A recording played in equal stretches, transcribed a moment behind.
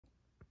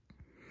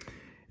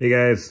Hey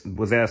guys,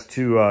 was asked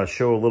to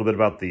show a little bit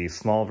about the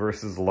small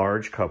versus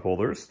large cup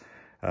holders.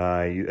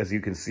 As you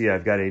can see,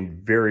 I've got a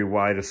very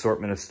wide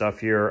assortment of stuff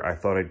here. I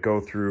thought I'd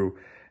go through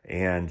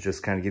and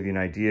just kind of give you an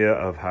idea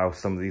of how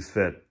some of these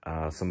fit.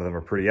 Some of them are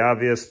pretty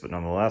obvious, but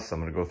nonetheless, I'm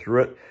going to go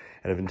through it.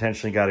 And I've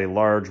intentionally got a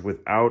large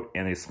without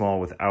and a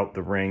small without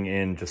the ring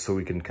in, just so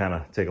we can kind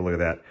of take a look at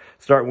that.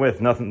 Starting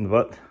with nothing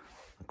but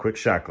a quick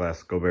shot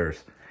glass. Go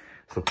Bears.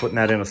 So putting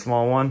that in a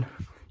small one,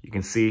 you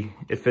can see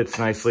it fits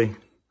nicely.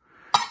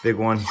 Big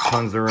one,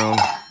 tons of room,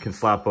 can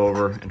slop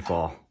over and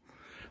fall.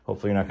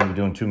 Hopefully you're not going to be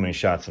doing too many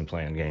shots and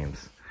playing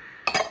games.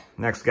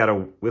 Next, got a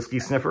whiskey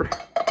sniffer.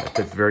 That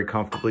fits very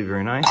comfortably,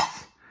 very nice.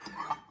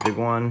 Big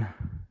one,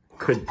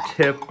 could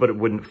tip, but it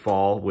wouldn't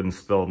fall, wouldn't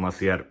spill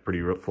unless you had it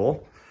pretty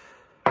full.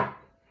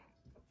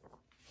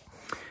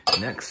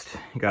 Next,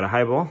 you got a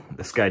highball.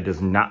 This guy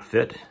does not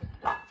fit,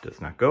 does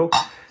not go.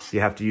 So you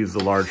have to use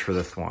the large for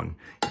this one.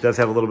 It does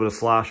have a little bit of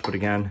slosh, but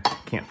again,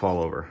 can't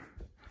fall over.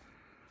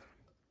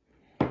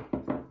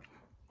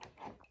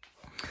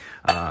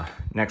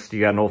 Next, you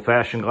got an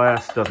old-fashioned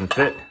glass. Doesn't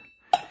fit.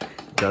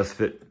 Does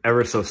fit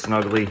ever so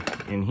snugly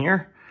in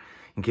here.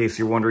 In case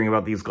you're wondering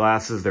about these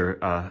glasses, they're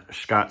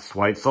Scott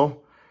Schweitzel.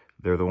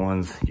 They're the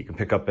ones you can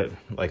pick up at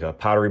like a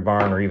Pottery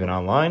Barn or even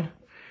online.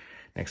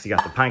 Next, you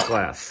got the pint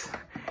glass.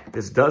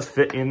 This does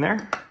fit in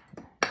there.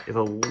 It's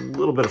a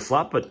little bit of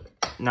slop, but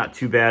not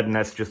too bad, and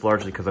that's just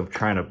largely because I'm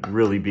trying to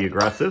really be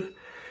aggressive.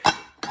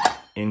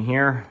 In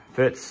here,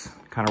 fits,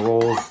 kind of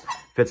rolls.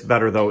 Fits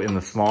better, though, in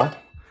the small.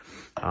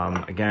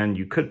 Again,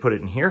 you could put it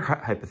in here,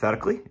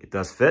 hypothetically. It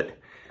does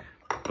fit,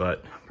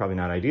 but probably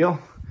not ideal.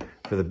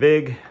 For the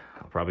big,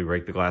 I'll probably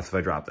break the glass if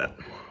I drop that.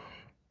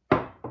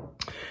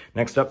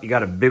 Next up, you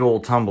got a big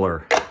old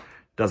tumbler.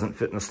 Doesn't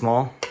fit in the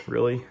small,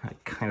 really.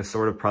 Kind of,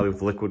 sort of, probably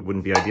with liquid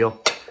wouldn't be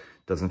ideal.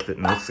 Doesn't fit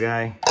in this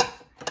guy.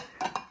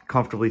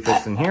 Comfortably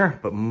fits in here,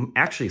 but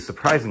actually,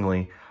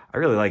 surprisingly, I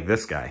really like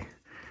this guy.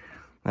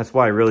 That's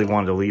why I really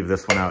wanted to leave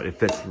this one out. It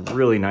fits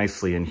really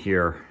nicely in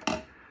here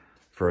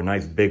for a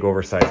nice big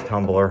oversized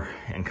tumbler,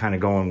 and kind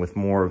of going with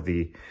more of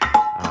the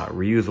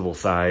reusable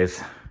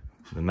size,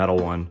 the metal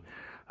one.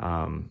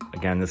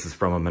 Again, this is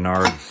from a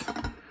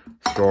Menards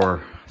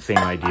store, same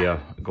idea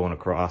going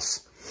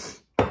across.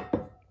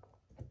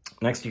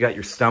 Next, you got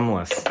your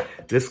stemless.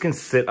 This can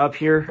sit up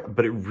here,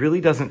 but it really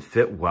doesn't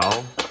fit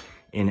well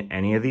in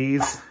any of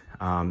these.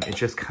 It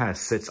just kind of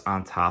sits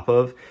on top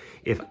of.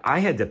 If I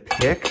had to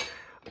pick,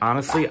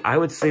 honestly, I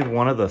would say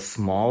one of the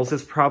smalls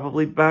is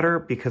probably better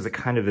because it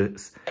kind of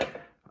is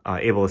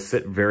able to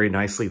sit very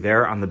nicely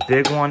there. On the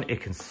big one,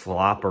 it can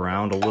slop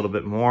around a little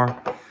bit more.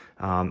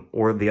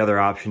 Or the other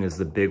option is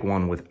the big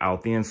one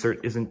without the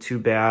insert isn't too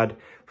bad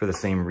for the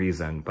same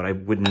reason. But I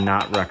would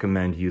not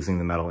recommend using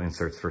the metal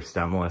inserts for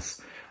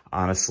stemless.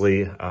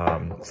 Honestly,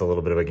 it's a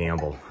little bit of a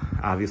gamble.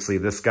 Obviously,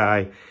 this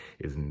guy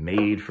is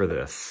made for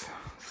this.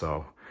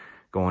 So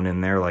going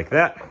in there like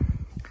that.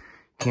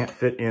 Can't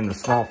fit in the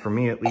small for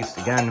me, at least.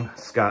 Again,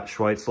 Scott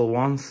Schweitzel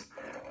ones.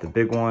 The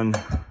big one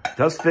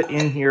does fit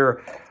in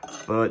here,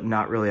 but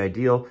not really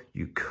ideal.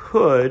 You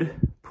could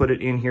put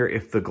it in here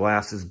if the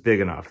glass is big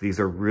enough. These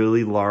are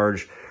really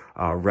large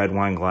red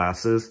wine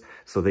glasses,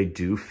 so they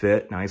do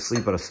fit nicely,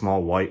 but a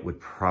small white would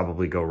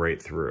probably go right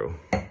through.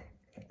 I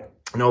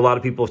know a lot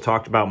of people have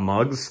talked about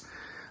mugs.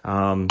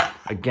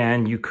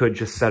 Again, you could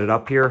just set it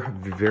up here.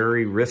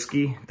 Very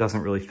risky.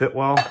 Doesn't really fit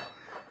well.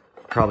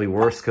 Probably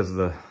worse because of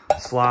the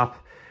slop.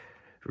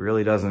 It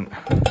really doesn't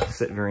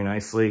sit very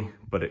nicely,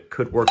 but it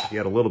could work if you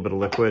had a little bit of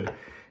liquid,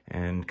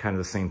 and kind of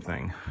the same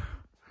thing.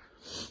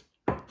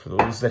 For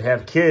those that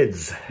have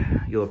kids,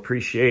 you'll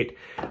appreciate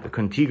the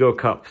Contigo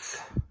cups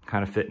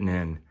kind of fitting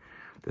in.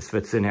 This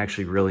fits in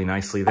actually really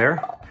nicely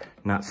there.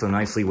 Not so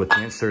nicely with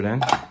the insert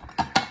in.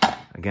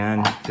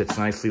 Again, fits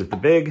nicely with the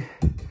big,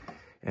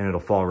 and it'll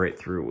fall right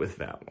through with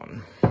that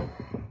one.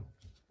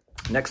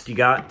 Next, you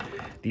got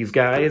these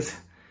guys.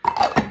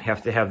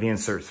 Have to have the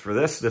inserts for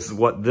this. This is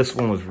what this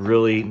one was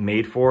really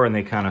made for, and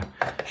they kind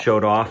of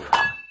showed off.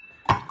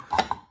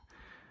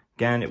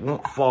 Again, it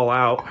won't fall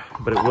out,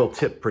 but it will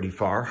tip pretty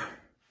far.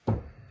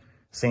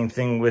 Same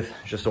thing with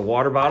just a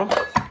water bottle.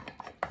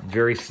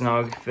 Very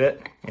snug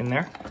fit in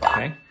there,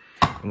 okay?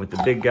 And with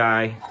the big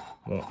guy,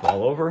 won't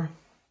fall over.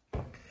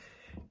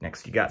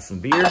 Next, you got some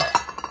beer.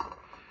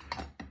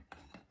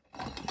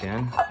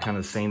 Again, kind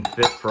of the same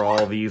fit for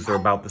all of these. They're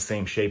about the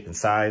same shape and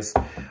size.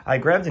 I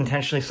grabbed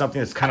intentionally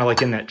something that's kind of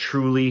like in that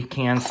Truly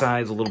can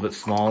size, a little bit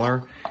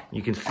smaller.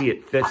 You can see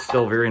it fits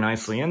still very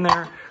nicely in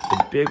there.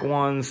 The big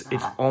ones,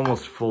 it's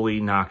almost fully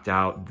knocked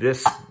out.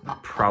 This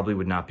probably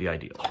would not be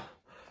ideal.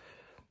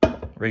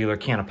 Regular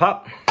can of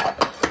pop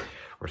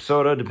or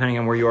soda, depending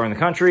on where you are in the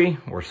country,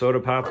 or soda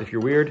pop if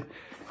you're weird.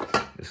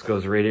 This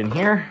goes right in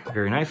here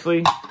very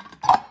nicely.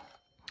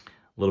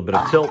 A little bit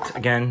of tilt,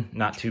 again,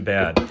 not too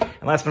bad.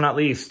 And last but not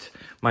least,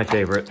 my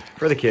favorite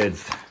for the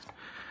kids,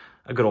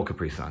 a good old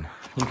Capri Sun.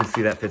 You can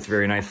see that fits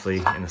very nicely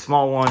in the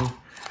small one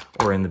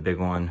or in the big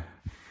one,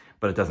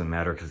 but it doesn't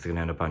matter because it's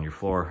gonna end up on your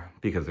floor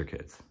because they're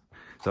kids.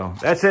 So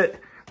that's it.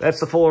 That's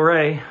the full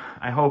array.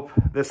 I hope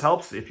this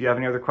helps. If you have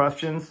any other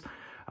questions,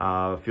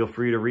 feel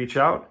free to reach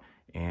out,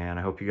 and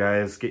I hope you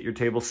guys get your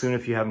table soon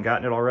if you haven't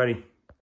gotten it already.